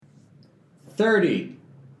30,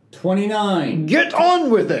 29. Get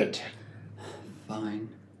on with it! Fine.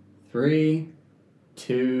 3,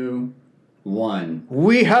 2, 1.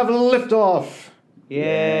 We have liftoff!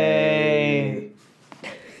 Yay!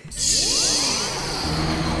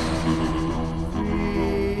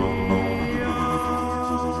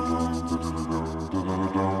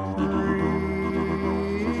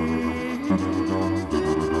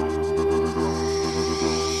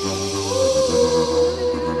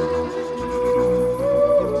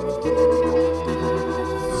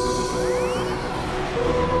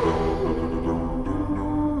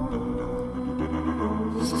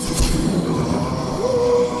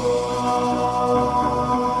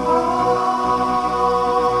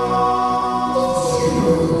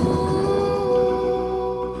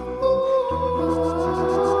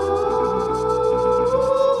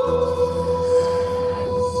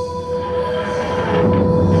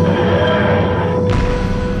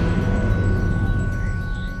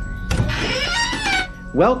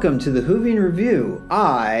 Welcome to the Whovian Review.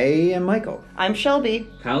 I am Michael. I'm Shelby.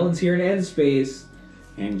 Colin's here in Ed Space.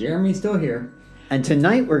 And Jeremy's still here. And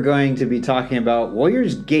tonight we're going to be talking about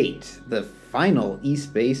Warrior's Gate, the final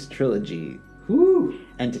E-Space trilogy. Woo!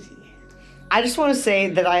 Entity. I just want to say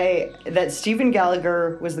that Stephen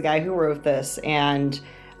Gallagher was the guy who wrote this, and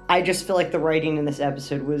I just feel like the writing in this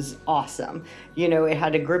episode was awesome. You know, it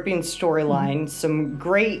had a gripping storyline, some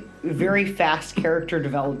great, very fast character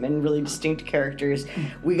development, really distinct characters.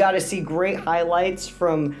 We got to see great highlights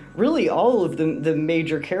from really all of the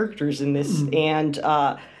major characters in this, and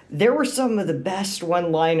there were some of the best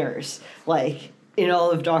one-liners, like in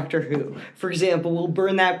all of Doctor Who. For example, we'll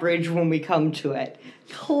burn that bridge when we come to it.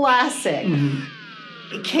 Classic.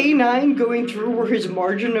 K9 going through where his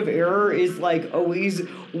margin of error is like always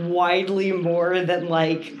widely more than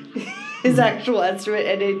like his actual estimate,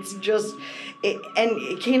 and it's just and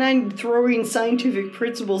K9 throwing scientific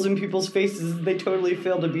principles in people's faces, they totally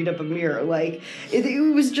fail to beat up a mirror. Like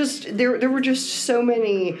it was just there were just so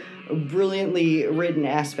many brilliantly written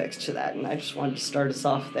aspects to that, and I just wanted to start us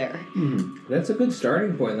off there. That's a good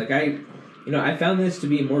starting point. Like I found this to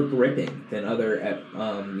be more gripping than other,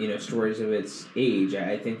 stories of its age.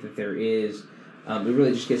 I think that there is, it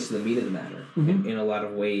really just gets to the meat of the matter in a lot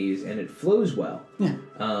of ways, and it flows well. Yeah.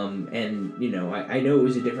 I know it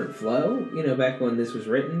was a different flow, back when this was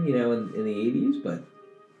written, in the 80s, but...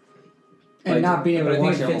 And not being able to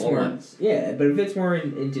watch it fits it all more. once. Yeah, but it fits more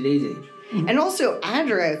in today's age. And also,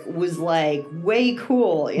 Adric was, like, way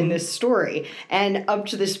cool in this story. And up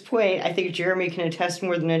to this point, I think Jeremy can attest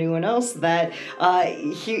more than anyone else that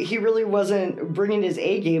he really wasn't bringing his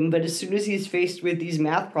A game, but as soon as he's faced with these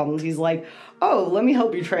math problems, he's like, oh, let me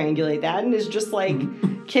help you triangulate that, and is just, like,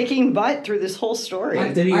 kicking butt through this whole story.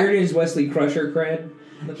 Did he earn his Wesley Crusher cred?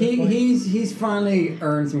 He's finally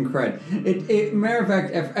earned some cred. Matter of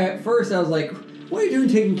fact, at first I was like, what are you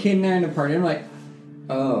doing taking K9 apart? And I'm like,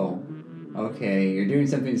 oh... okay, you're doing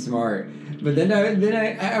something smart. But then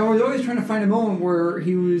I was always trying to find a moment where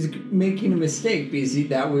he was making a mistake because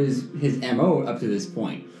that was his MO up to this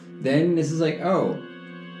point. Then this is like, oh,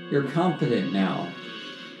 you're competent now.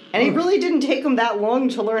 And it really didn't take him that long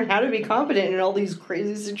to learn how to be competent in all these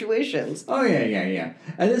crazy situations. Oh, yeah.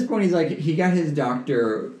 At this point, he's like, he got his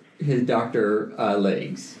doctor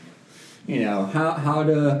legs. You know, how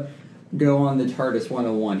to go on the TARDIS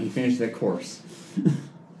 101. He finished that course.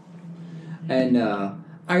 And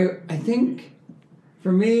I think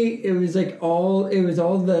for me it was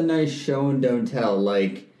all the nice show and don't tell.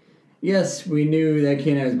 Like, yes, we knew that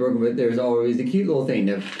K9 was broken, but there's always the cute little thing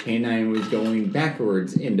that K9 was going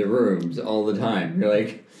backwards into rooms all the time. You're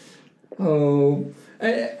like, oh,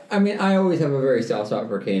 I mean, I always have a very soft spot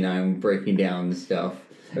for K9 breaking down stuff.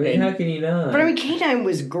 I mean, how can you not? But I mean, K9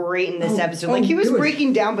 was great in this episode. Like, he was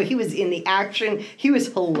breaking down, but he was in the action. He was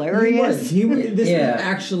hilarious. This was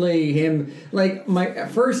actually him. Like, at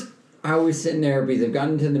first, I was sitting there because I've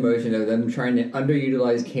gotten into the motion of them trying to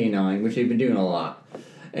underutilize K9, which they've been doing a lot.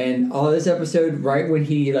 And all this episode, right when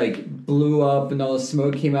he, like, blew up and all the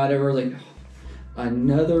smoke came out everywhere, like,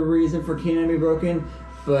 another reason for K9 to be broken.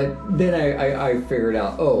 But then I figured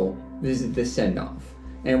out, oh, this is the send-off.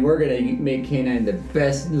 And we're going to make K9 the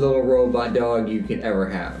best little robot dog you could ever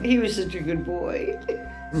have. He was such a good boy.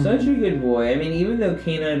 Such a good boy. I mean, even though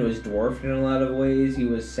K9 was dwarfed in a lot of ways, he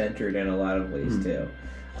was centered in a lot of ways, too.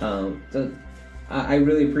 So I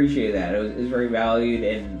really appreciate that. It was very valued,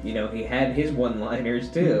 and, he had his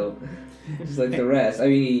one-liners, too. Just like the rest. I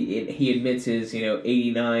mean, he admits his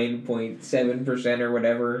 89.7% or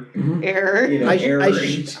whatever Error. Error.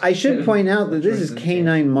 I should point out that this is Choices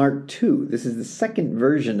K9 Mark II. This is the second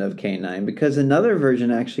version of K9 because another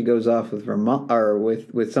version actually goes off with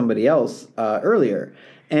with somebody else earlier.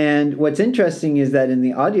 And what's interesting is that in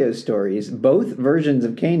the audio stories, both versions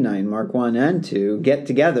of K9 Mark I and II get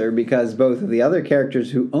together because both of the other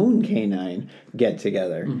characters who own K9 get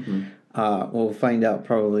together. Mm-hmm. We'll find out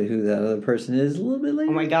probably who that other person is a little bit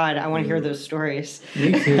later. Oh my god, I want to hear those stories.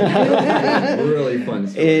 Me too. Really fun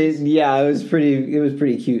stories. It was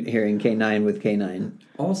pretty cute hearing K9 with K9.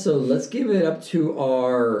 Also, let's give it up to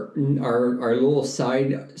our little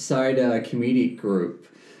side comedic group.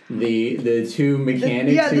 The two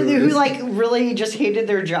mechanics who like really just hated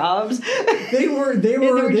their jobs. They were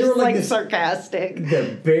like sarcastic.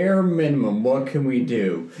 The bare minimum. What can we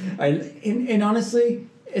do? And honestly,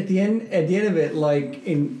 at the end of it, like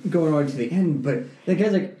in going on to the end, but the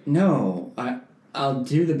guy's like, no, I'll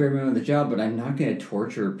do the bare minimum of the job, but I'm not going to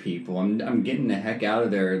torture people. I'm getting the heck out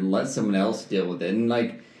of there and let someone else deal with it. And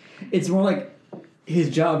like, it's more like his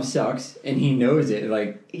job sucks and he knows it.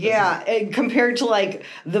 Like, yeah, and compared to like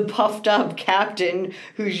the puffed up captain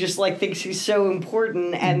who just like thinks he's so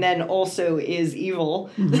important and then also is evil.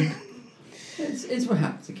 Mm-hmm. It's what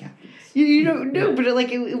happens to captains. You don't know, but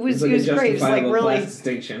it was great. It's like really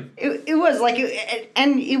distinction. It was like,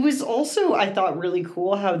 and it was also I thought really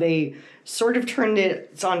cool how they sort of turned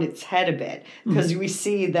it on its head a bit because we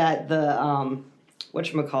see that the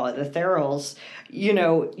whatchamacallit, the Tharils,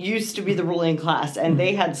 used to be the ruling class and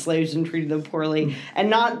they had slaves and treated them poorly. And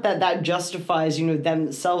not that justifies,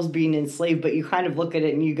 themselves being enslaved, but you kind of look at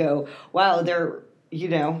it and you go, wow,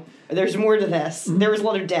 there's more to this. There was a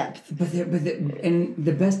lot of depth. And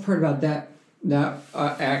the best part about that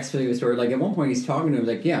aspect of the story, like at one point he's talking to him,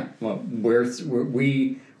 like, yeah, well, we're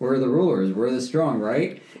the rulers, we're the strong,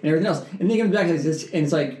 right? And everything else. And then he comes back and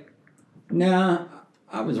it's like, nah,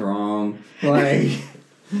 I was wrong. Like,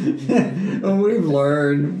 we've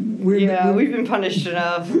learned. We've been punished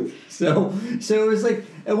enough. So it was like,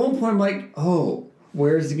 at one point I'm like, oh,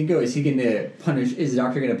 where is he going to go? Is he going to punish, is the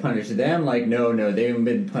doctor going to punish them? Like, no, they've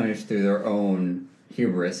been punished through their own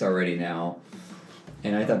hubris already now.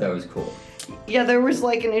 And I thought that was cool. Yeah, there was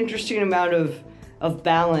like an interesting amount of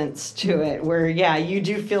balance to it where, you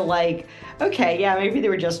do feel like, okay, maybe they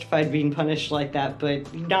were justified being punished like that,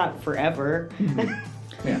 but not forever.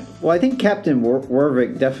 Yeah. Well, I think Captain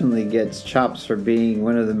Warwick definitely gets chops for being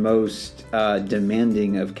one of the most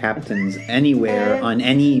demanding of captains anywhere on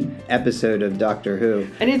any episode of Doctor Who.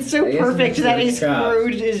 And it's so perfect that his crew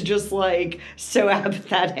is just like so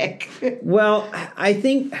apathetic. Well, I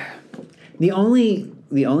think the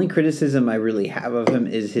only criticism I really have of him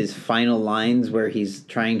is his final lines where he's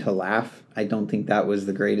trying to laugh. I don't think that was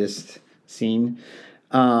the greatest scene.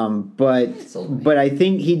 But I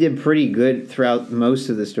think he did pretty good throughout most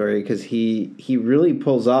of the story because he really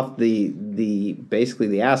pulls off the basically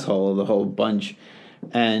the asshole of the whole bunch,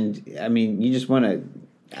 and I mean you just want to.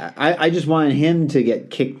 I just wanted him to get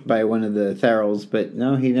kicked by one of the Tharils, but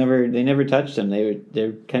no, they never touched him.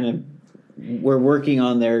 They're kind of were working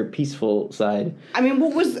on their peaceful side. I mean,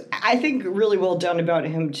 what was I think really well done about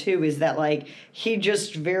him too is that like he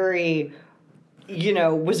just very.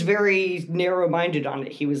 Was very narrow-minded on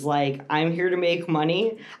it. He was like, I'm here to make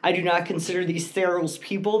money. I do not consider these Tharils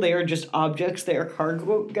people. They are just objects. They are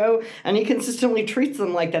cargo. And he consistently treats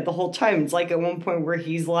them like that the whole time. It's like at one point where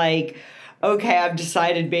he's like, okay, I've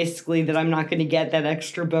decided basically that I'm not going to get that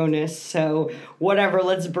extra bonus. So whatever,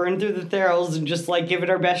 let's burn through the Tharils and just like give it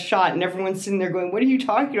our best shot. And everyone's sitting there going, what are you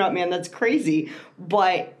talking about, man? That's crazy.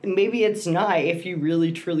 But maybe it's not if you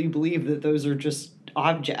really truly believe that those are just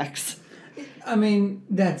objects. I mean,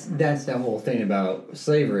 that's the whole thing about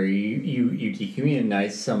slavery. You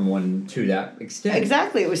dehumanize someone to that extent.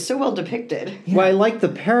 Exactly. It was so well depicted. Yeah. Well, I like the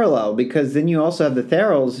parallel because then you also have the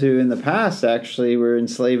Tharils who in the past actually were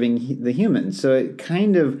enslaving the humans. So it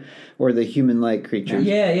kind of, or the human-like creatures.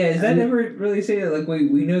 Yeah. Is that ever really say that? Like,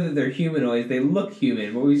 we know that they're humanoids. They look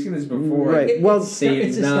human, but we've seen this before. Right.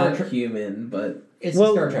 It's not human, but... It's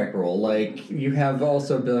a Star Trek rule. Like, you have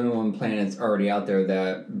also 1 billion planets already out there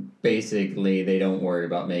that basically they don't worry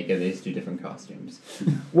about makeup. They just do different costumes.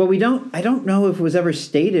 Well, I don't know if it was ever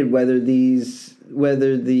stated whether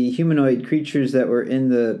the humanoid creatures that were in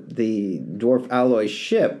the dwarf alloy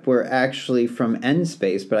ship were actually from End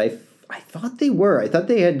Space, but I thought they were. I thought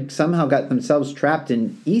they had somehow got themselves trapped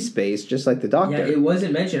in E-space, just like the Doctor. Yeah, it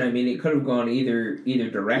wasn't mentioned. I mean, it could have gone either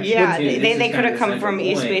direction. Yeah, they could have come from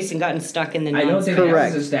E-space and gotten stuck in the I don't think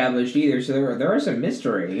Correct. that was established either, so there are some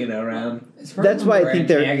mystery, around. That's why I think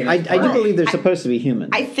they're. I do believe they're supposed to be human.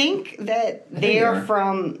 I think that they are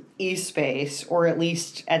from E-Space, or at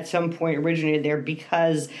least at some point originated there,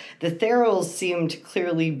 because the Tharils seem to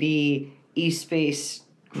clearly be E-Space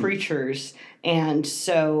creatures, and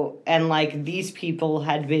like these people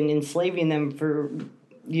had been enslaving them for,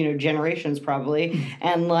 generations probably,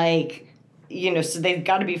 and like. So they've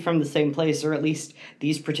got to be from the same place, or at least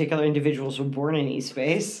these particular individuals were born in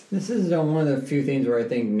E-Space. This is one of the few things where I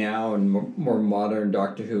think now in more modern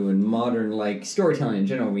Doctor Who and modern storytelling in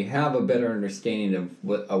general, we have a better understanding of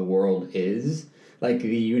what a world is, the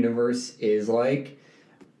universe is like.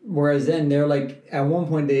 Whereas then they're at one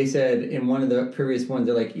point they said in one of the previous ones,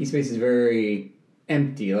 they're E-Space is very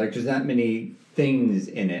empty, there's not many things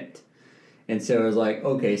in it. And so it was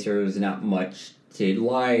okay, so there's not much to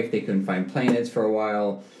life. They couldn't find planets for a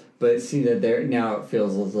while, but it seems that now it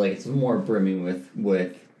feels like it's more brimming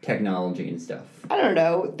with technology and stuff. I don't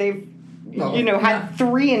know. They've had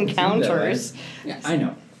 3 encounters. Yeah, I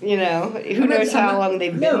know. Who knows how long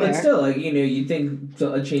they've been there. No, but still, you'd think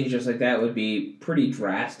a change just like that would be pretty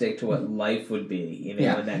drastic to what life would be, in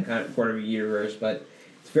that kind of part of a universe, but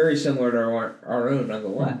it's very similar to our own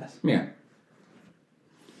nonetheless. Yeah.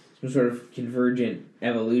 Some sort of convergent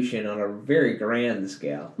evolution on a very grand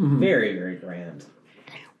scale. Mm-hmm. Very, very grand.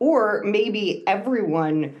 Or maybe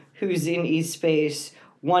everyone who's in E-Space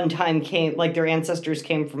one time came, their ancestors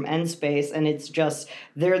came from N-Space, and it's just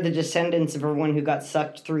they're the descendants of everyone who got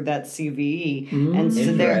sucked through that CVE, and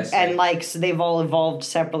so they've all evolved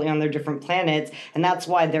separately on their different planets, and that's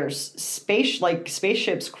why there's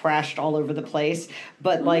spaceships crashed all over the place,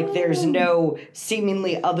 but there's no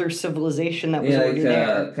seemingly other civilization that was already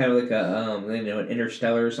there. Kind of an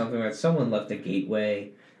Interstellar or something, like someone left a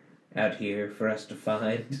gateway out here for us to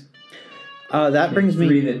find. That brings me...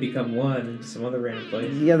 3 that become 1 in some other random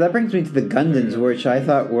place. Yeah, that brings me to the Gundans, which I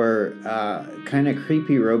thought were kind of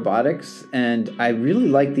creepy robotics, and I really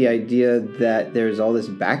like the idea that there's all this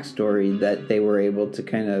backstory that they were able to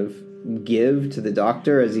kind of give to the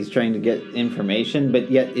Doctor as he's trying to get information,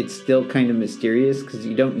 but yet it's still kind of mysterious because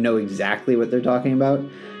you don't know exactly what they're talking about.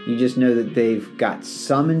 You just know that they've got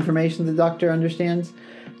some information the Doctor understands,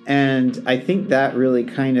 and I think that really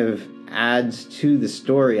kind of adds to the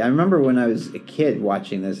story. I remember when I was a kid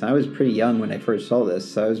watching this, and I was pretty young when I first saw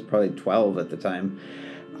this, so I was probably 12 at the time.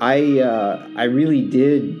 I really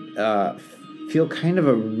did feel kind of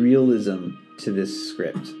a realism to this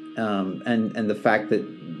script, and the fact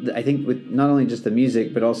that I think with not only just the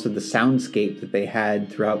music but also the soundscape that they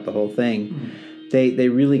had throughout the whole thing, they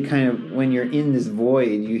really kind of, when you're in this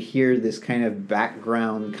void, you hear this kind of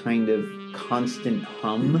background kind of constant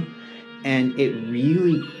hum, and it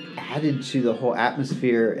really added to the whole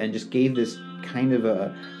atmosphere and just gave this kind of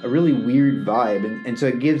a really weird vibe. And so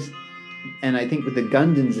it gives, and I think with the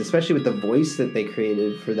Gundans, especially with the voice that they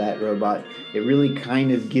created for that robot, it really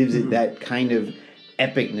kind of gives it that kind of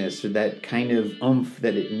epicness or that kind of oomph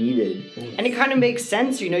that it needed. And it kind of makes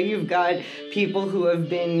sense, you've got people who have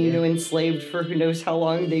been, enslaved for who knows how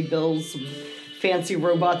long. They build some fancy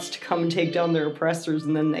robots to come and take down their oppressors,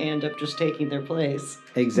 and then they end up just taking their place.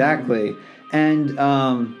 Exactly. And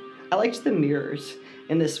I liked the mirrors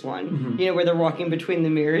in this one. Where they're walking between the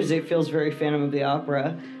mirrors. It feels very Phantom of the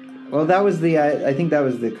Opera. Well, that was I think that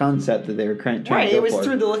was the concept that they were trying to go for. Right, it was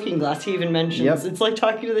through the looking glass. He even mentions it's like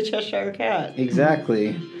talking to the Cheshire Cat.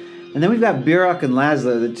 Exactly. And then we've got Birok and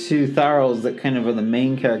Laszlo, the 2 Tharils that kind of are the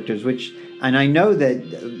main characters, and I know that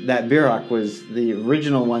Birok was the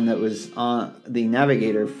original one that was the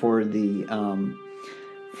navigator for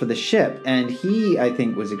the ship, and he, I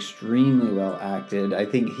think, was extremely well acted. I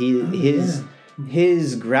think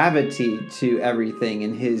his gravity to everything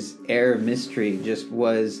and his air of mystery just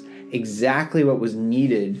was exactly what was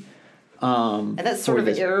needed. And that's sort of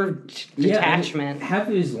an air detachment. Yeah, half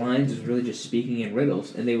of his lines was really just speaking in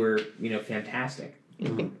riddles, and they were, fantastic.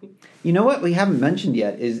 You know what we haven't mentioned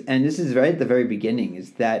yet is, and this is right at the very beginning,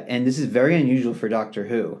 is that, and this is very unusual for Doctor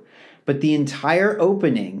Who, but the entire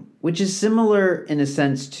opening, which is similar in a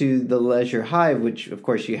sense to the Leisure Hive, which of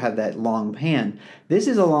course you have that long pan. This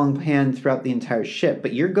is a long pan throughout the entire ship,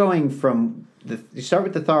 but you're going from you start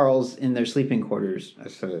with the Tharils in their sleeping quarters,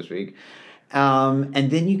 so to speak,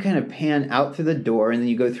 and then you kind of pan out through the door, and then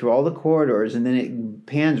you go through all the corridors, and then it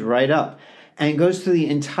pans right up, and it goes through the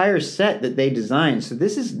entire set that they designed. So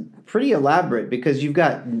this is pretty elaborate because you've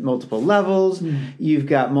got multiple levels, you've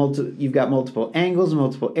got multiple angles,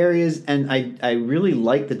 multiple areas, and I really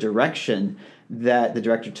like the direction that the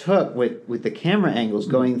director took with the camera angles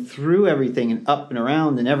going through everything and up and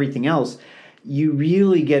around and everything else. you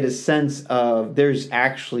really get a sense of there's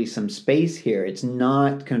actually some space here. It's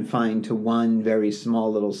not confined to one very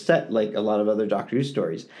small little set like a lot of other Doctor Who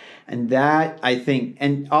stories. And that, I think,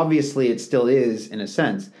 and obviously it still is in a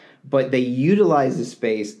sense, but they utilize the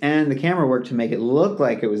space and the camera work to make it look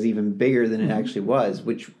like it was even bigger than it actually was,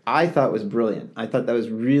 which I thought was brilliant. I thought that was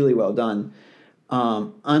really well done.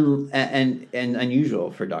 And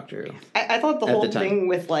unusual for Doctor Who. I thought the whole thing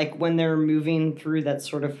with like when they're moving through that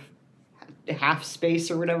sort of half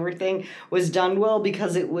space or whatever thing was done well,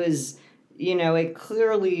 because it was, it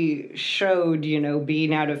clearly showed,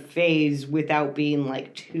 being out of phase without being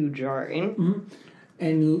like too jarring. Mm-hmm.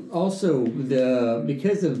 And also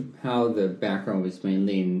because of how the background was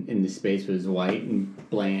mainly in the space was white and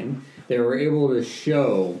bland, they were able to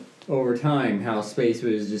show over time how space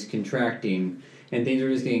was just contracting and things were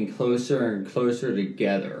just getting closer and closer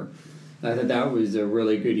together. I thought that was a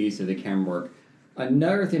really good use of the camera work.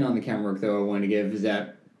 Another thing on the camera work, though, I want to give is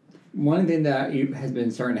that one thing that has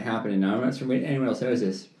been starting to happen, and I'm not sure if anyone else knows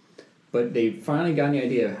this, but they've finally gotten the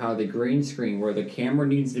idea of how the green screen, where the camera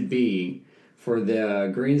needs to be for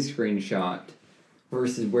the green screen shot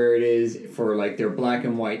versus where it is for like their black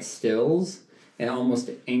and white stills, and almost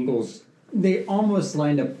angles, they almost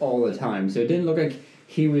lined up all the time. So it didn't look like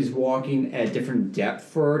he was walking at different depth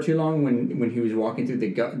for too long when he was walking through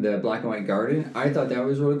the black and white garden. I thought that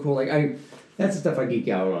was really cool. That's the stuff I geek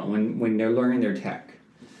out on when they're learning their tech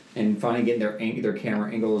and finally getting their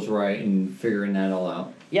camera angles right and figuring that all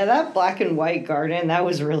out. Yeah, that black and white garden, that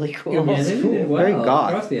was really cool. It was cool. Very goth.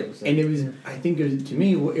 Across the episode. And it was, I think to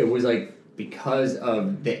me, it was like because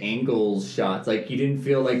of the angles shots. Like you didn't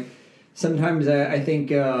feel like, sometimes I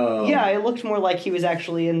think... yeah, it looked more like he was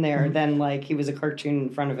actually in there than like he was a cartoon in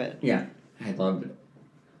front of it. Yeah, I loved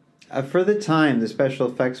it. For the time, the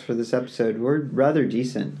special effects for this episode were rather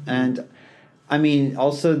decent. And, I mean,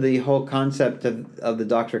 also the whole concept of the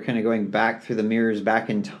Doctor kind of going back through the mirrors back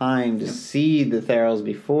in time to see the Tharils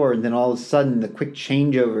before, and then all of a sudden the quick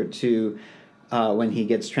changeover to when he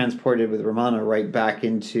gets transported with Romana right back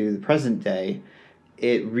into the present day,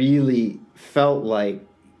 it really felt like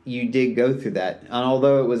you did go through that. And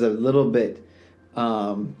although it was a little bit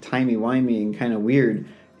timey-wimey and kind of weird,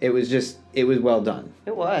 it was well done.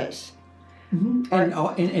 It was. Mm-hmm.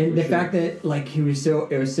 And the fact that it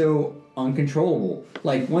was so uncontrollable.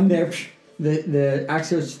 Like one there, the axe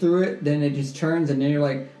goes through it, then it just turns, and then you're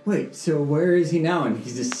like, wait, so where is he now? And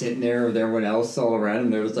he's just sitting there with everyone else all around him.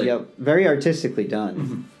 They're just like, yep, very artistically done.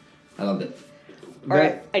 Mm-hmm. I loved it. All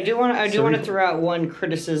right, I do want to throw out one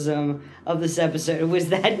criticism of this episode. It was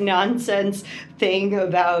that nonsense thing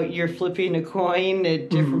about you're flipping a coin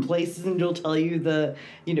at different places and it'll tell you the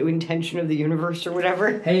intention of the universe or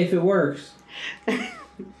whatever. Hey, if it works.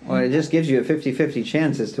 Well, it just gives you a 50-50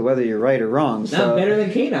 chance as to whether you're right or wrong. So better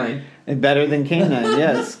than K9. And better than K9,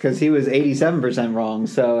 yes, because he was 87% wrong.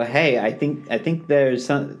 So hey, I think there's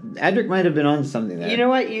some. Adric might have been on something there. You know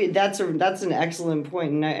what? That's an excellent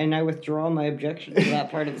point, and I withdraw my objection to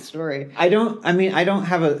that part of the story. I don't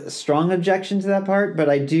have a strong objection to that part, but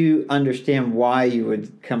I do understand why you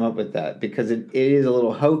would come up with that, because it is a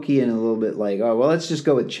little hokey and a little bit like, oh well, let's just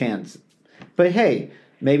go with chance. But hey,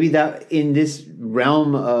 maybe that in this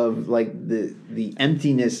realm of like the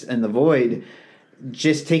emptiness and the void,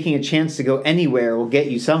 just taking a chance to go anywhere will get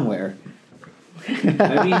you somewhere.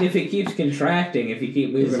 I mean, if it keeps contracting, if you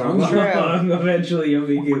keep moving along, eventually you'll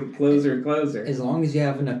be getting closer and closer. As long as you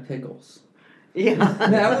have enough pickles. Yeah.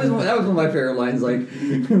 that was one of my favorite lines, like,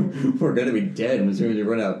 we're going to be dead as soon as we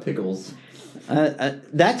run out of pickles.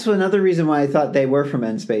 That's another reason why I thought they were from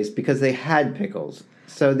End Space, because they had pickles.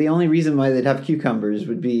 So the only reason why they'd have cucumbers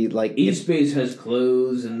would be like... Each space has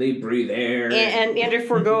clothes and they breathe air. And if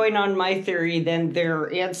we're going on my theory, then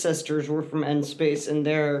their ancestors were from End Space and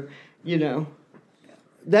they're,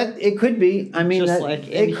 That it could be. I mean,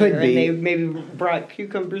 it could be. And they maybe brought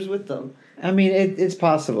cucumbers with them. I mean, it's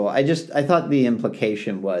possible. I thought the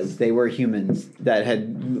implication was they were humans that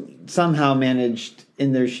had somehow managed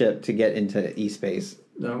in their ship to get into E-space.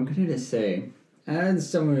 No, I'm going to say, as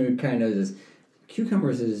someone who kind of knows this,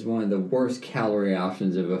 cucumbers is one of the worst calorie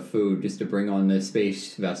options of a food just to bring on the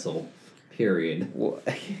space vessel, period. Well,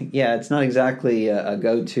 yeah, it's not exactly a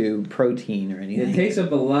go-to protein or anything. It takes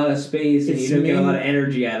up a lot of space and you don't get a lot of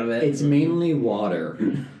energy out of it. It's mainly water.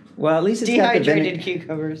 Well, at least it's dehydrated got the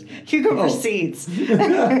cucumbers. Cucumber seeds.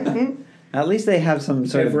 At least they have some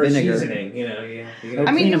sort of vinegar. Seasoning,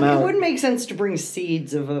 I mean, it would make sense to bring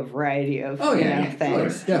seeds of a variety of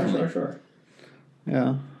things. Definitely. Sure.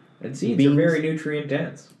 Yeah. And seeds are very nutrient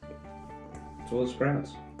dense. As well as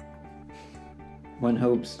sprouts. One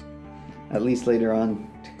hopes, at least later on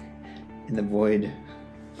in the void.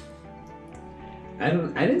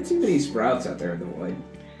 I didn't see many sprouts out there in the void.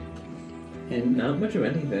 And not much of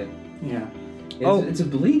anything. Yeah. It's a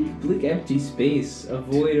bleak, empty space, a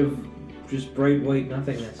void of just bright white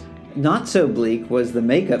nothingness. Not so bleak was the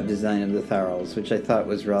makeup design of the Tharils, which I thought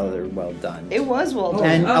was rather well done. It was well done.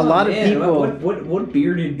 And a lot of people... What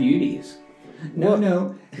bearded beauties?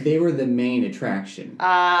 No, they were the main attraction.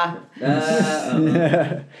 But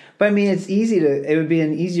I mean, it would be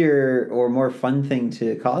an easier or more fun thing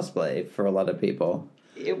to cosplay for a lot of people.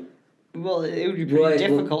 It would be pretty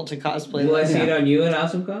difficult to cosplay. Will I see it on you at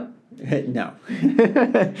AwesomeCon? No.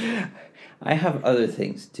 I have other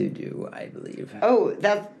things to do, I believe. Oh,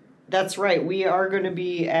 that's right. We are going to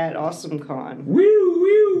be at AwesomeCon.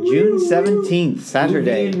 June 17th,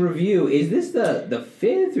 Saturday. Whovian review. Is this the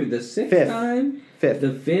fifth or the sixth time? Fifth.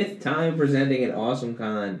 The fifth time presenting at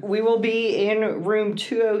AwesomeCon. We will be in room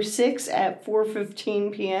 206 at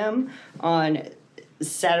 4:15 p.m. on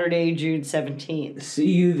Saturday, June 17th. See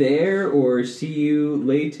you there or see you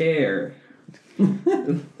later.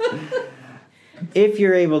 If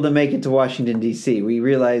you're able to make it to Washington, D.C., we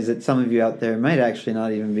realize that some of you out there might actually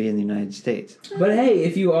not even be in the United States. But hey,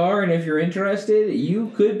 if you are and if you're interested, you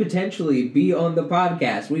could potentially be on the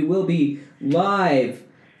podcast. We will be live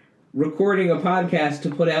recording a podcast to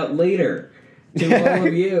put out later to all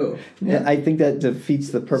of you. Yeah, I think that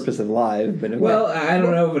defeats the purpose of live. But well, I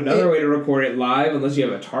don't know of another way to record it live unless you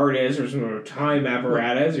have a TARDIS or some sort of time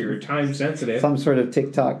apparatus or you're time sensitive. Some sort of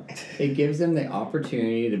TikTok. It gives them the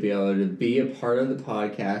opportunity to be able to be a part of the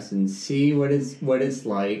podcast and see what it's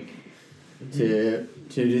like to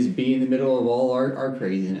just be in the middle of all our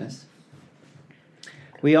craziness.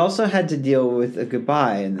 We also had to deal with a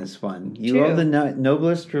goodbye in this one. You are the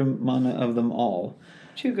noblest Romana of them all.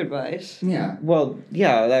 2 goodbyes. Yeah. Well,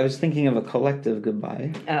 yeah, I was thinking of a collective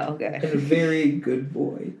goodbye. Oh, okay. And a very good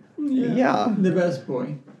boy. Yeah. The best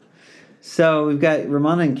boy. So we've got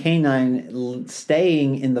Romana and K9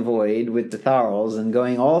 staying in the void with the Tharils and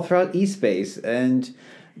going all throughout E-Space.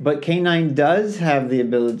 But K9 does have the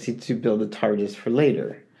ability to build a TARDIS for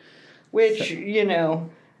later. Which,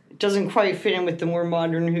 doesn't quite fit in with the more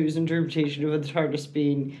modern Who's interpretation of the TARDIS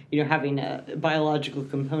being, having a biological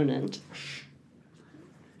component.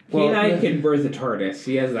 K9 can birth a TARDIS.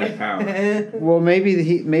 He has that power. Well,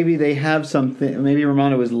 maybe they have something. Maybe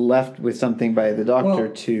Romana was left with something by the Doctor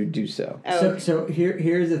to do so. Oh. So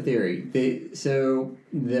here's the theory. The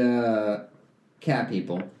cat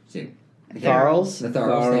people. See, Tharils? The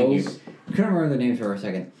Tharils. Thank you. Couldn't remember the names for a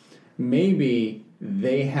second. Maybe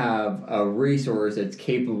they have a resource that's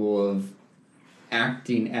capable of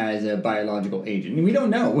acting as a biological agent. We don't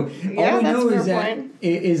know. Yeah, all we know is that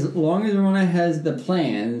as long as Romana has the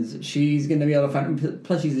plans, she's going to be able to find them.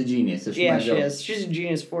 Plus, she's a genius. So she is. She's a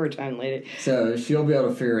genius for a time lady. So she'll be able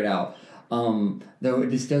to figure it out. Though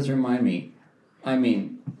this does remind me. I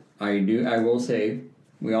mean, I will say,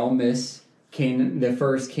 we all miss the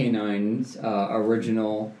first K9's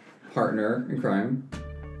original partner in crime.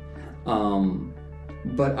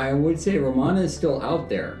 But I would say Romana is still out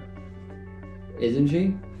there. Isn't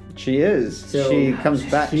she? She is. So she comes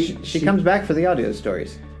back. She comes back for the audio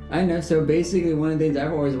stories. I know. So basically, one of the things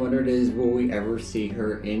I've always wondered is, will we ever see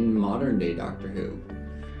her in modern day Doctor Who?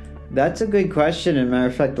 That's a good question. As a matter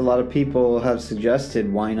of fact, a lot of people have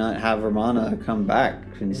suggested why not have Romana come back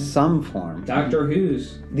in some form. Doctor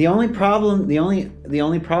Who's. The only problem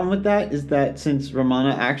with that is that since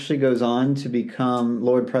Romana actually goes on to become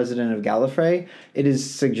Lord President of Gallifrey, it is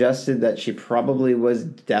suggested that she probably was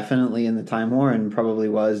definitely in the Time War and probably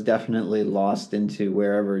was definitely lost into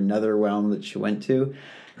wherever nether realm that she went to.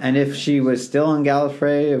 And if she was still on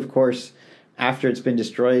Gallifrey, of course, after it's been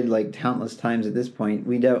destroyed like countless times at this point,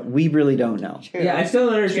 we really don't know. True. Yeah, I still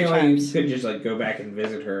don't understand why you could just go back and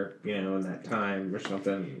visit her, in that time or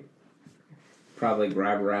something. Probably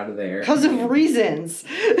grab her out of there. Because of reasons.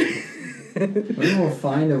 We will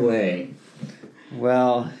find a way.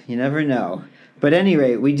 Well, you never know. But at any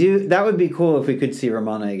rate, that would be cool if we could see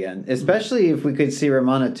Romana again. Especially if we could see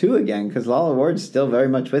Romana 2 again, because Lalla Ward's still very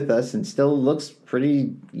much with us and still looks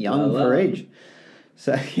pretty young for her age.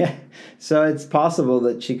 So, yeah. So it's possible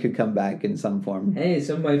that she could come back in some form. Hey,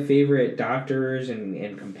 some of my favorite doctors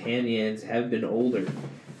and companions have been older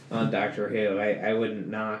on Doctor Who. I wouldn't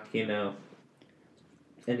knock,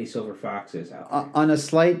 any silver foxes out. On a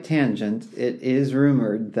slight tangent, it is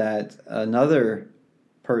rumored that another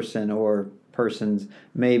person or persons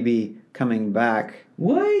may be coming back.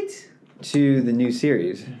 What? To the new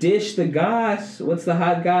series. Dish the goss. What's the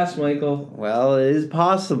hot goss, Michael? Well, it is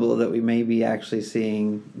possible that we may be actually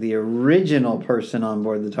seeing the original person on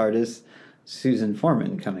board the TARDIS, Susan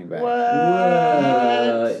Foreman, coming back.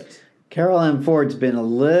 What? Carol M. Ford's been a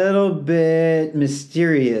little bit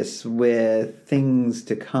mysterious with things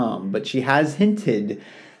to come, but she has hinted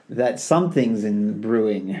that something's in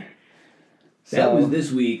brewing. That was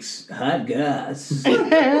this week's Hot Goss.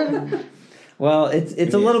 Well,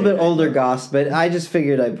 it's a little bit older goss, but I just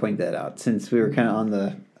figured I'd point that out since we were kind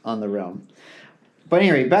of on the realm. But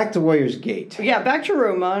anyway, back to Warrior's Gate. Yeah, back to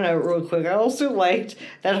Romana real quick. I also liked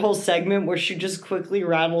that whole segment where she just quickly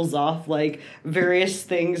rattles off, like, various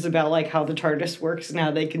things about, like, how the TARDIS works and how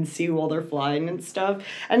they can see while they're flying and stuff.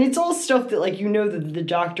 And it's all stuff that, like, that the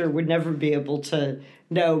Doctor would never be able to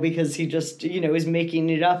know because he just, is making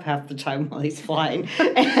it up half the time while he's flying.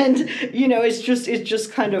 And, it's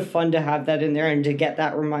just kind of fun to have that in there and to get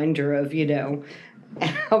that reminder of,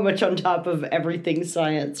 how much on top of everything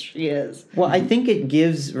science she is. Well, I think it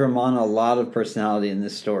gives Romana a lot of personality in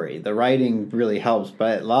this story. The writing really helps,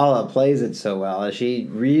 but Lala plays it so well. She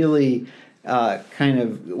really kind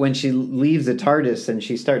of, when she leaves the TARDIS and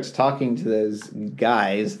she starts talking to those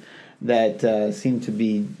guys that seem to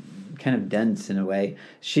be kind of dense in a way,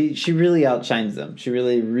 she really outshines them. She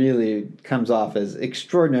really, really comes off as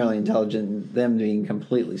extraordinarily intelligent, them being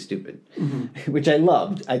completely stupid, which I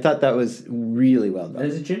loved. I thought that was really well done.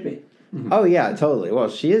 As it should be. Mm-hmm. Oh, yeah, totally. Well,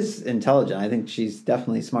 she is intelligent. I think she's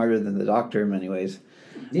definitely smarter than the Doctor in many ways.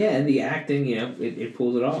 Yeah, and the acting, it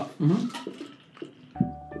pulled it off. Mm-hmm.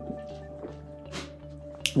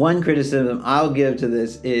 One criticism I'll give to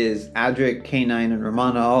this is Adric, K9, and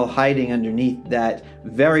Romana all hiding underneath that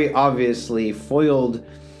very obviously foiled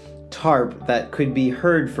tarp that could be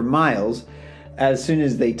heard for miles as soon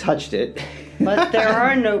as they touched it. But there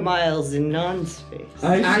are no miles in non-space.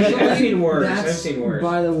 I've seen worse.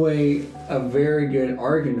 By the way, a very good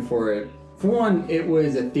argument for it. For one, it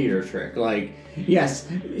was a theater trick. Like, yes,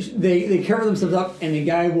 they cover themselves up, and the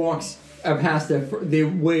guy walks past the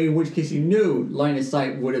way in which case he knew line of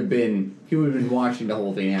sight he would have been watching the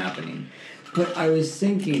whole thing happening. But I was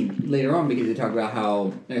thinking later on, because they talk about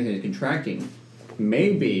how everything is contracting,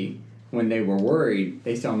 maybe when they were worried,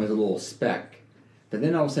 they saw him as a little speck. But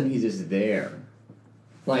then all of a sudden he's just there.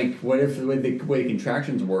 Like, what if the way the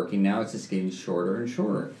contraction's working now, it's just getting shorter and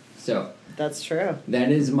shorter. So that's true.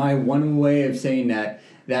 That is my one way of saying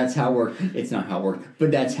that's how it works. It's not how it works,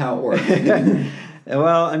 but that's how it works.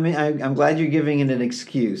 Well, I mean, I'm glad you're giving it an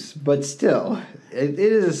excuse, but still, it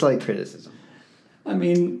is a slight criticism. I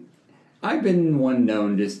mean, I've been one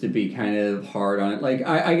known just to be kind of hard on it. Like,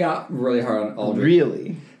 I got really hard on Aldrich.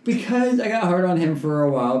 Really? Because I got hard on him for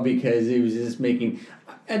a while because he was just making...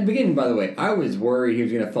 At the beginning, by the way, I was worried he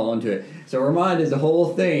was going to fall into it. So Romana does the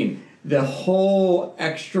whole thing. The whole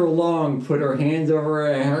extra long put her hands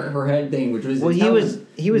over her head thing, which was... Well, he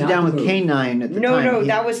was down with K9 at the time. No,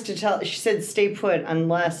 that was to tell... She said, stay put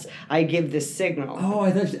unless I give this signal. Oh,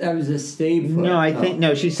 I thought that was a stay put. No, I think...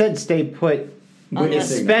 No, she said stay put...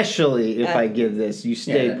 Especially if I give this, you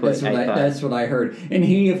stay put. That's what I heard. And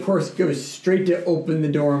he, of course, goes straight to open the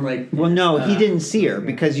door. I'm like... Well, no, he didn't see her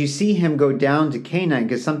because you see him go down to K9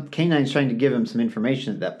 because K9's trying to give him some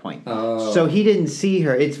information at that point. Oh. So he didn't see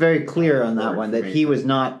her. It's very clear on that one that he was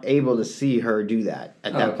not able to see her do that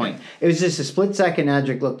at that point. It was just a split second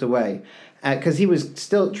Adric looked away because he was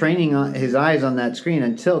still training on his eyes on that screen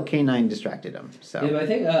until K9 distracted him. So yeah, but I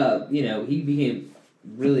think, he became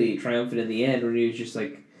really triumphant in the end when he was just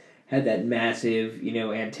had that massive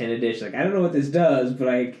antenna dish. Like, I don't know what this does, but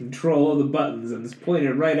I control the buttons and it's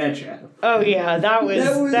pointed right at you. Oh yeah, that was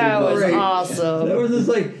awesome. That was just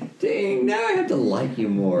like, dang, now I have to like you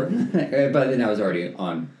more. But then I was already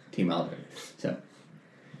on Team Aldrich, so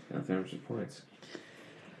now there some points.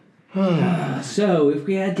 So, if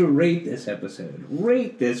we had to rate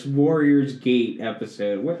this Warrior's Gate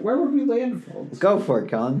episode, where would we land, folks? Go for it,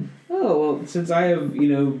 Colin. Oh, well, since I have,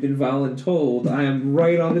 been voluntold, I am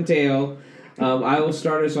right on the tail. I will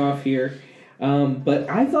start us off here. But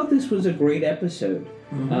I thought this was a great episode.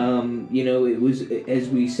 Mm-hmm. It was, as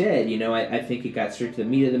we said, I think it got straight to the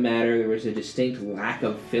meat of the matter. There was a distinct lack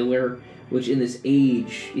of filler, which in this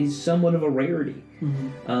age is somewhat of a rarity.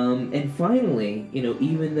 Mm-hmm. And finally,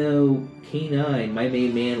 even though K9, my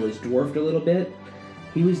main man, was dwarfed a little bit,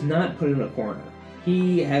 he was not put in a corner.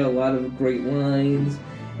 He had a lot of great lines,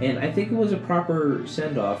 and I think it was a proper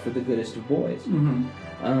send-off for the goodest of boys.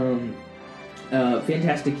 Mm-hmm.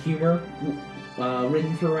 Fantastic humor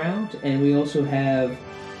written throughout, and we also have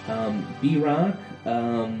B-Rock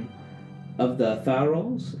of the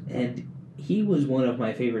Tharils, and he was one of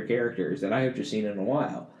my favorite characters that I have just seen in a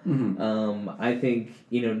while. Mm-hmm. I think,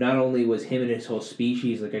 not only was him and his whole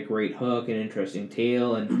species like a great hook and interesting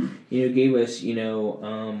tale, and, gave us,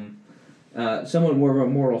 somewhat more of a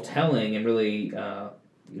moral telling and really,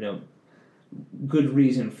 good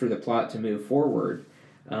reason for the plot to move forward.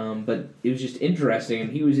 But it was just interesting,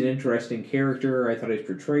 and he was an interesting character. I thought he was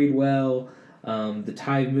portrayed well. The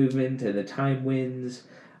tide movement and the time winds,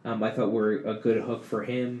 I thought were a good hook for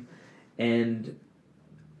him. And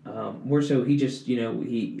more so, he just,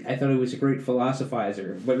 I thought he was a great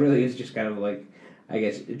philosophizer, but really it's just kind of like, I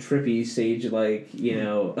guess, trippy, sage-like,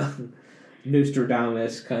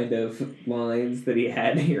 Nostradamus kind of lines that he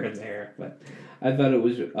had here and there. But I thought it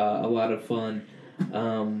was a lot of fun.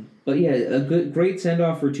 But yeah, a great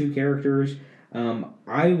send-off for two characters.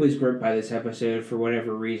 I was gripped by this episode for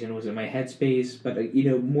whatever reason. Was in my headspace, but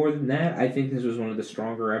more than that, I think this was one of the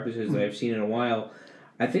stronger episodes that I've seen in a while.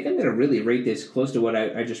 I think I'm going to really rate this close to what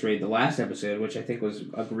I just rated the last episode, which I think was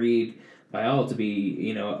agreed by all to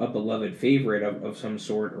be, a beloved favorite of some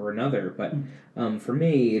sort or another. But for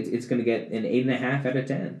me, it's going to get an 8.5 out of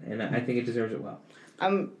 10, and I think it deserves it well.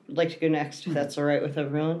 I'd like to go next, if that's all right with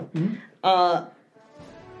everyone. Mm-hmm.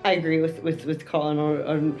 I agree with Colin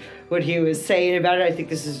on what he was saying about it. I think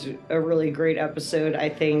this is a really great episode. I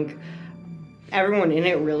think everyone in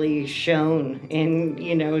it really shone in,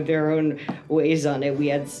 their own ways on it. We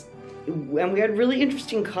had really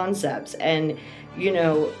interesting concepts, and,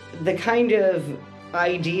 the kind of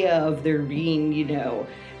idea of there being,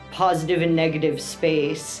 positive and negative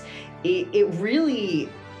space, it really,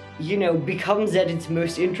 becomes at its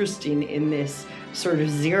most interesting in this sort of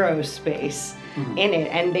zero space in it,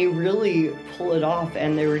 and they really pull it off.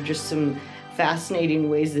 And there were just some fascinating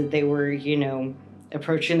ways that they were,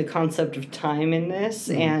 approaching the concept of time in this,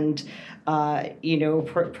 and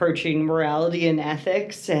approaching morality and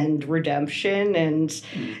ethics and redemption, and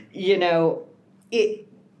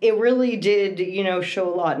it really did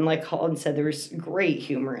show a lot. And like Colin said, there was great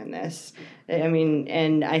humor in this. I mean,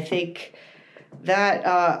 and I think that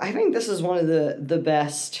I think this is one of the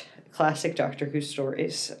best classic Doctor Who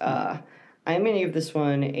stories. I'm going to give this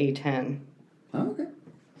one a 10. Oh, okay.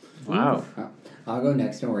 Wow. I'll go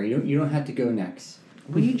next. Don't worry. You don't have to go next.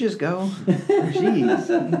 Will you just go? Jeez.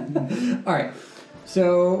 All right.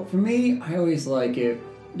 So for me, I always like it.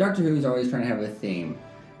 Doctor Who is always trying to have a theme,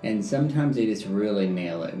 and sometimes they just really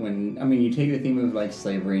nail it. You take the theme of like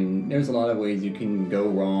slavery, and there's a lot of ways you can go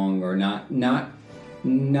wrong or not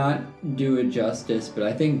do it justice. But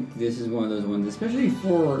I think this is one of those ones, especially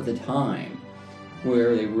for the time,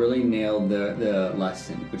 where they really nailed the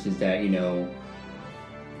lesson, which is that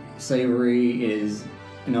slavery is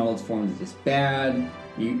in all its forms just bad.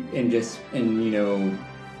 If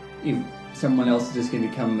someone else is just going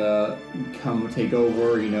to come take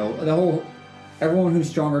over. Everyone who's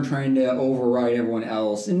stronger trying to override everyone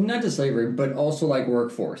else, and not just slavery, but also like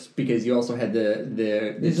workforce, because you also had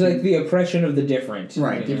it's like the oppression of the different,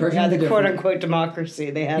 right? The oppression of the quote unquote democracy.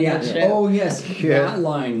 They had that shit. Oh yes, that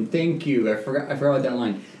line. Thank you. I forgot about that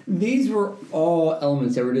line. These were all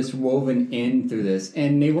elements that were just woven in through this,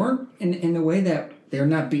 and they weren't in the way that they're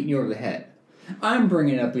not beating you over the head. I'm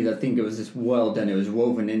bringing it up because I think it was just well done. It was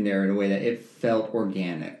woven in there in a way that it felt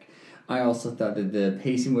organic. I also thought that the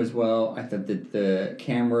pacing was well. I thought that the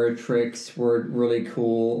camera tricks were really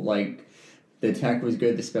cool. Like, the tech was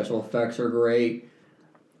good. The special effects are great.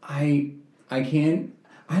 I liked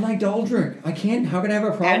Adric. How can I have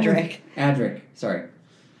a problem? Adric. Sorry.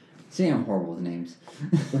 See, I'm horrible with names.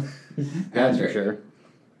 That's for sure.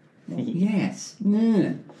 Yes.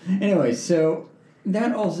 Anyway, so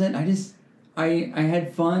that all said, I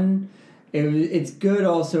had fun. It's good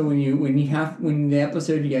also when the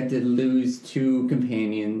episode you have to lose two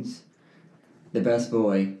companions, the best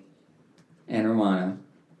boy, and Romana,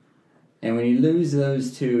 and when you lose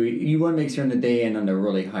those two, you want to make sure that they end on a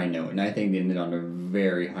really high note, and I think they ended on a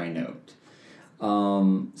very high note.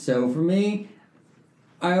 So for me,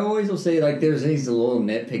 I always will say there's these little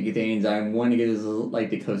nitpicky things. I want to get this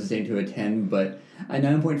the closest thing to a 10, but a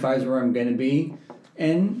 9.5 is where I'm gonna be.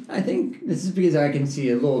 And I think this is because I can see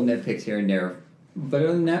a little nitpicks here and there. But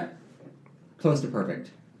other than that, close to perfect.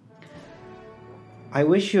 I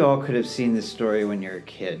wish you all could have seen this story when you were a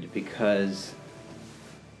kid, because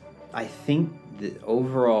I think the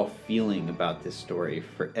overall feeling about this story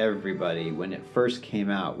for everybody when it first came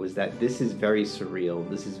out was that this is very surreal,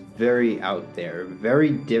 this is very out there, very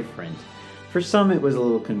different. For some it was a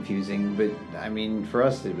little confusing, but for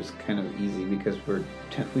us it was kind of easy because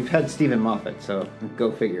we've had Stephen Moffat, so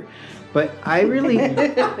go figure. But I really,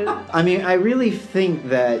 I really think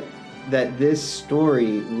that this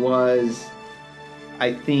story was,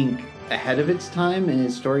 I think, ahead of its time in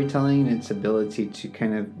its storytelling and its ability to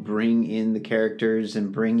kind of bring in the characters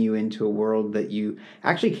and bring you into a world that you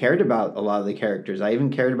actually cared about. A lot of the characters, I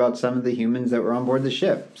even cared about some of the humans that were on board the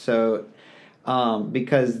ship. So.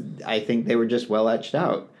 Because I think they were just well etched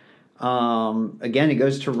out. Again, it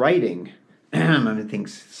goes to writing. I think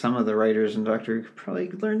some of the writers in Doctor Who could probably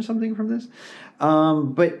learn something from this.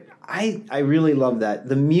 But I really love that.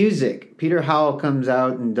 The music, Peter Howell comes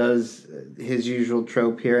out and does his usual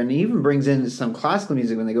trope here, and he even brings in some classical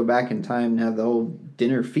music when they go back in time and have the whole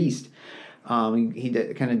dinner feast.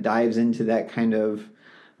 He kind of dives into that kind of,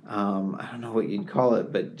 I don't know what you'd call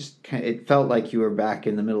it, but just it felt like you were back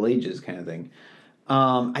in the Middle Ages kind of thing.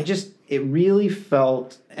 It really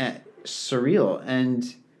felt surreal,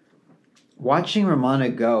 and watching Romana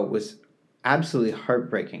go was absolutely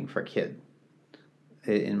heartbreaking for a kid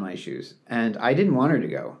in my shoes, and I didn't want her to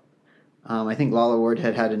go. I think Lalla Ward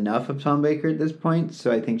had enough of Tom Baker at this point,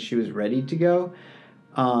 so I think she was ready to go.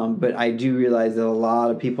 But I do realize that a lot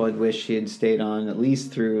of people had wished she had stayed on at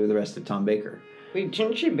least through the rest of Tom Baker. Wait,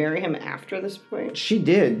 didn't she bury him after this point? She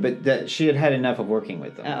did, but that she had enough of working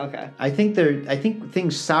with them. Oh, okay. I think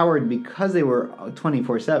things soured because they were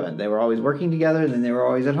 24/7. They were always working together, and then they were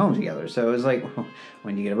always at home together. So it was like,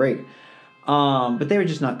 when do you get a break? But they were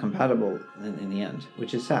just not compatible in the end,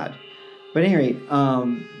 which is sad. But at any rate,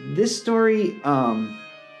 this story,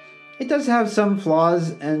 it does have some flaws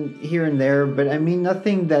and here and there, but I mean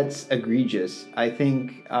nothing that's egregious. I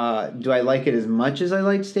think, do I like it as much as I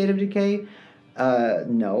liked State of Decay?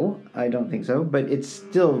 No, I don't think so. But it's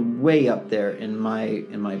still way up there in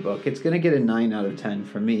my book. It's going to get a 9 out of 10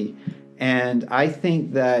 for me, and I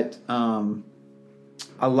think that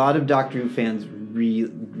a lot of Doctor Who fans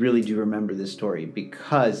really do remember this story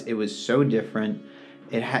because it was so different.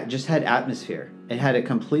 It just had atmosphere. It had a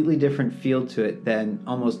completely different feel to it than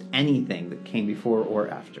almost anything that came before or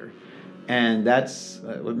after. And that's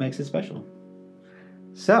what makes it special.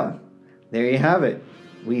 So, there you have it.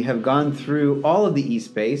 We have gone through all of the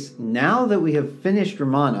E-Space. Now that we have finished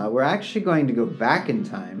Romana, we're actually going to go back in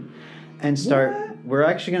time and start... What? We're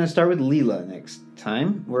actually going to start with Leela next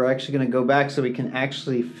time. We're actually going to go back so we can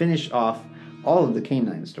actually finish off all of the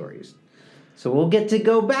K9 stories. So we'll get to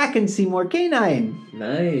go back and see more K9.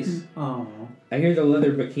 Nice. Oh. I hear the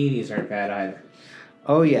leather bikinis aren't bad either.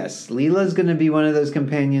 Oh, yes. Leela's going to be one of those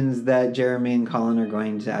companions that Jeremy and Colin are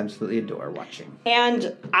going to absolutely adore watching.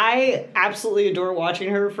 And I absolutely adore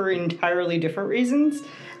watching her for entirely different reasons.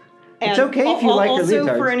 And it's okay if you like her leotards.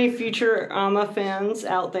 Also, for any future fans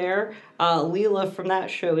out there, Leela from that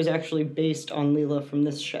show is actually based on Leela from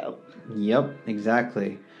this show. Yep,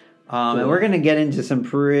 exactly. And we're going to get into some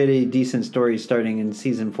pretty decent stories starting in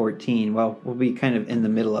season 14. Well, we'll be kind of in the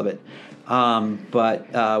middle of it.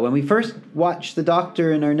 But when we first watch the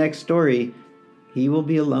Doctor in our next story, he will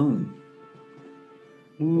be alone.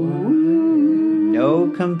 Ooh. No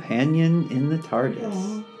companion in the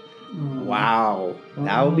TARDIS. Wow,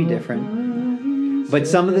 that will be different.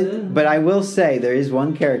 But I will say there is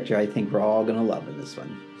one character I think we're all going to love in this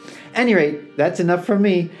one. Any rate, that's enough from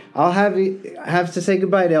me. I'll have to say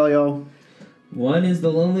goodbye to y'all. 1 is the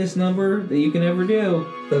loneliest number that you can ever do.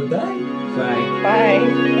 Bye-bye. Bye.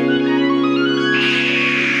 Bye.